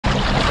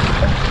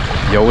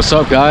Yo, what's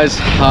up, guys?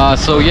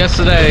 So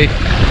yesterday,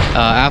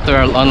 after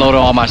I unloaded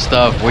all my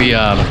stuff, we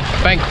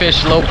bank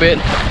fished a little bit.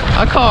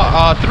 I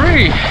caught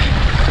 3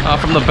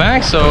 from the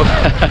bank, so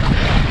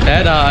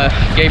that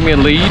gave me a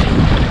lead.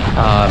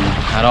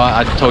 I know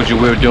I told you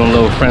we were doing a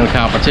little friendly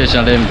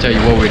competition. I didn't tell you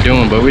what we're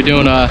doing, but we're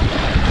doing I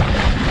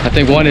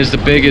think one is the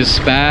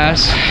biggest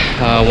bass,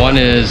 one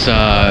is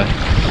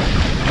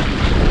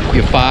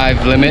your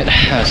 5 limit,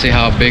 see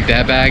how big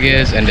that bag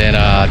is, and then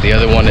the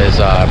other one is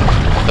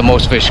the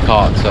most fish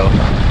caught. So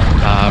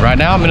right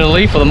now I'm in the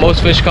lead for the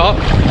most fish caught,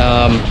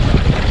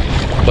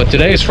 but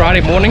today is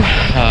Friday morning.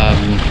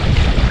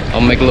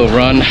 I'll make a little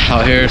run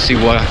out here, see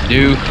what I can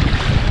do,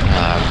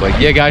 but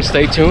yeah guys,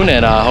 stay tuned,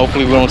 and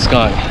hopefully we don't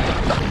skunk.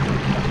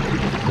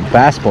 The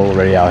bass boat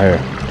already out here.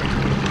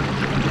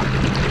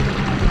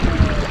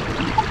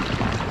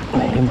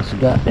 Man, he must have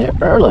got there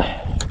early.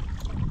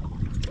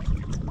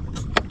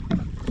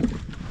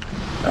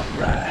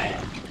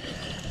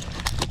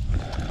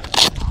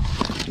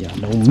 Y'all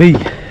know me.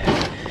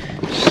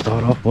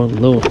 Start off with a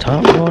little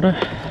top water.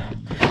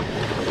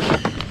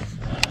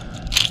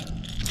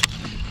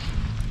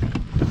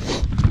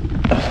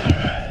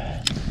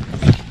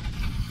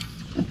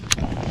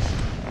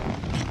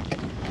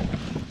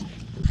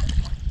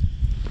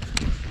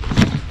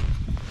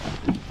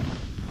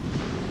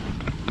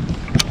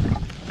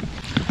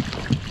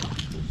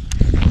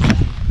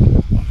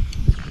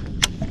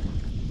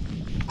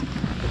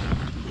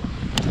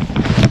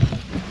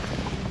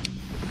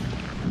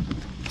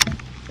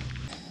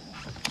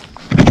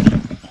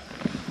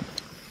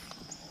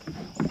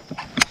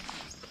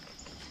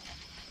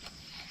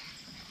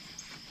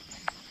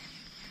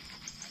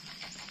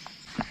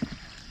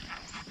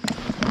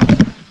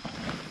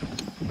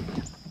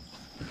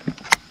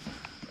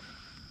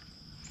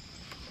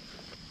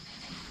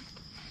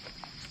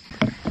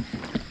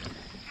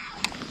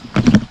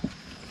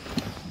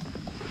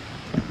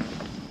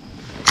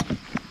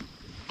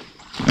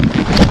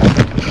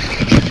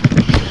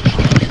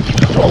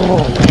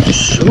 Oh,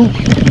 shoot.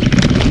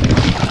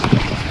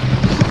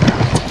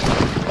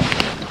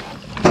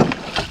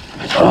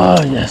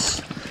 Oh,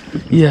 yes.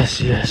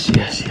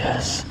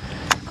 Yes.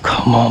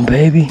 Come on,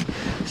 baby.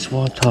 That's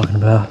what I'm talking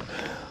about.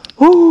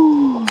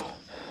 Woo!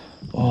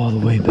 All the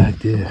way back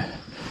there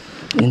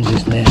in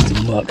this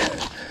nasty muck.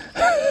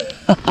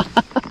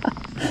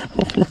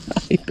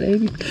 Alright,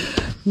 baby.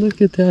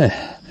 Look at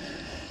that.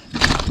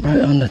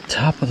 Right on the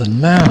top of the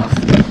mouth.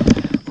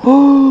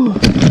 Woo!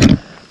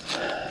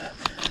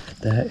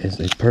 That is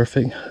a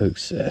perfect hook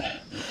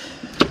set.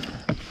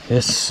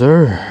 Yes,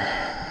 sir.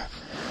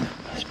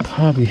 It's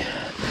probably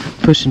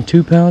pushing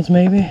 2 pounds,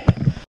 maybe.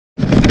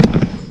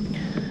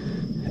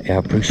 Yeah, I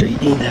appreciate you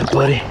eating that,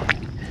 buddy.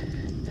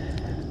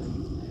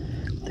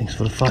 Thanks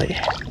for the fight.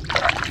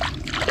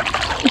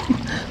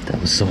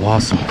 That was so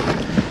awesome.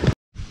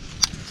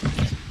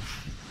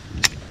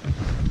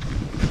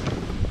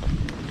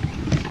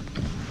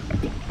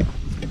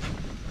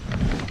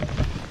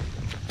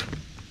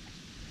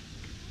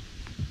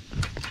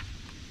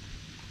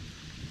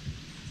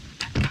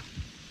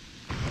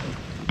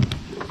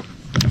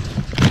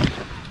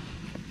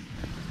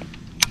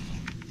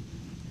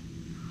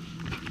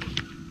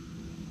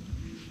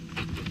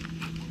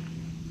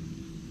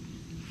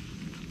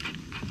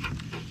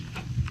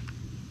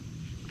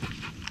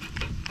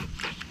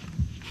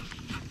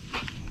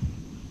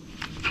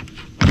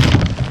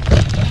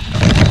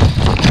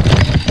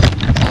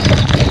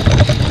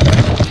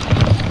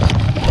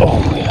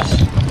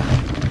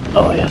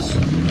 Oh yes.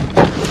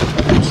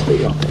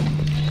 Stay up.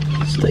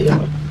 Stay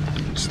up.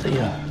 Stay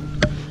up.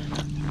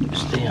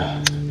 Stay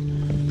up.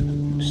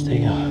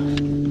 Stay up.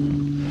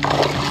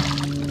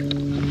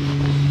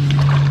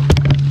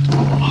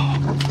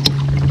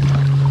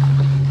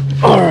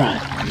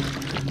 Alright.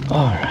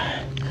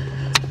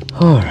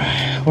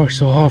 Worked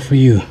so hard for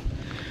you.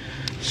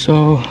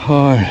 So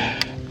hard.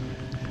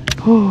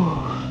 Whew.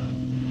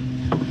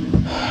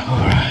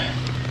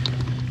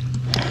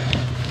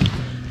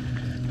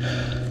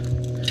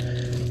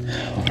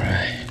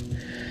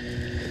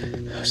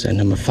 Is that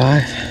number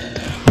 5?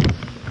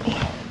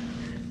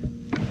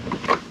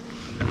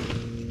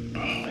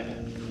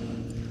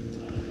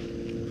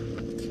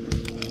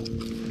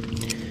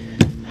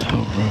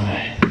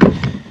 Alright.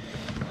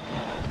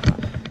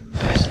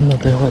 That's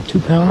another, what, 2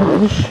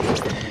 pounder fish?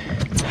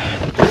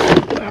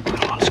 I'll put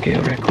it on the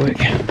scale right quick.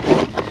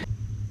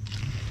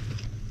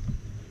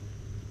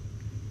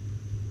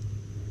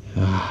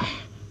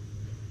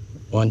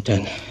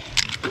 110.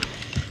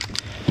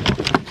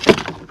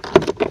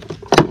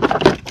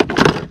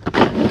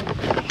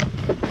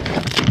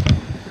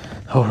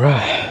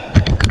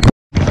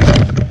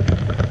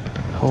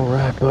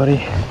 Alright, buddy.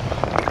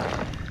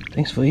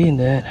 Thanks for eating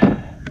that.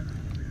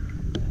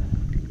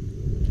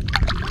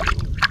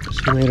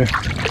 See you later.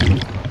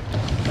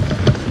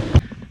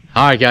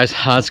 Alright guys,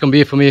 that's gonna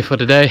be it for me for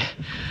today.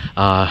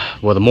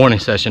 Well, the morning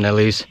session at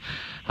least.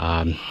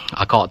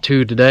 I caught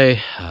 2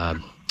 today.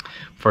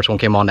 First one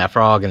came on that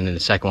frog, and then the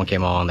second one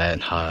came on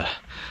that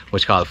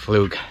what's called a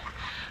fluke.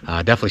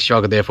 Definitely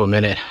struggled there for a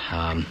minute.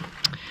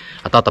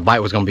 I thought the bite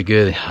was gonna be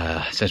good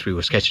since we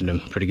was catching them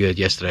pretty good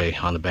yesterday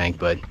on the bank,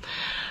 but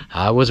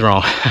I was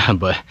wrong.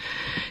 But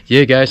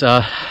yeah, guys,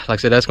 like I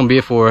said, that's gonna be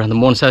it for the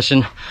morning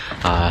session.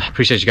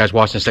 Appreciate you guys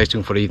watching. Stay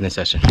tuned for the evening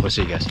session. We'll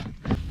see you guys.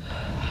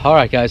 All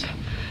right, guys,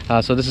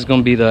 so this is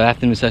gonna be the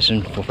afternoon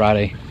session for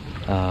Friday.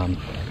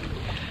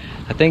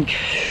 I think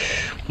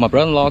my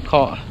brother-in-law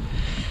caught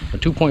a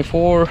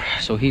 2.4,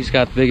 so he's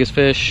got the biggest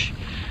fish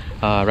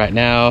right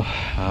now.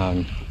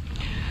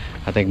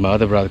 I think my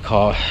other brother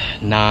caught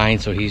 9,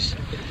 so he's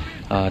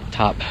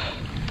top,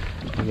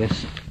 I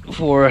guess,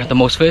 for the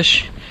most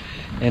fish.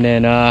 And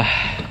then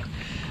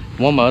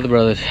one of my other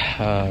brothers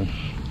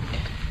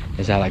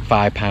is at like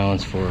 5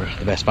 pounds for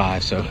the best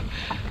 5. So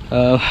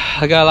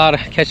I got a lot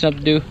of catching up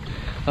to do.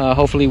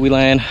 Hopefully we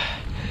land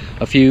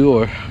a few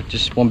or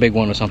just one big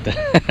one or something.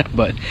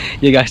 But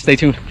yeah, guys, stay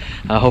tuned.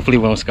 Hopefully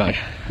we won't skunk.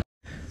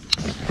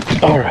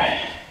 All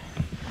right,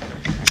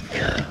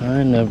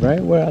 kind of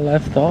right where I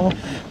left off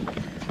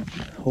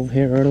over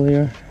here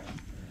earlier.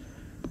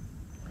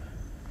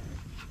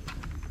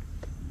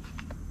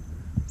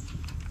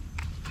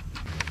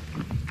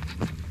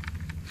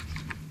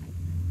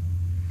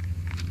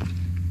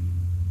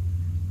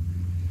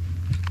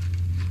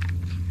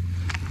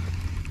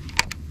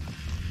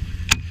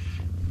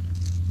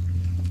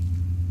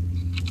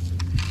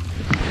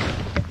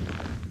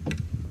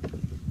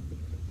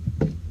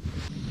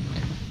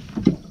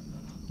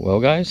 Well,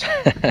 guys,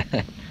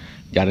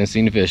 y'all didn't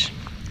see the fish.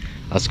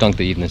 I skunked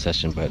the evening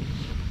session, but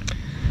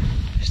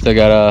still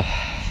got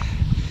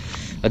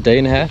a day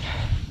and a half.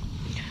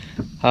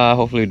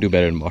 Hopefully we'll do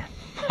better tomorrow.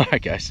 All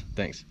right, guys,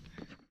 thanks.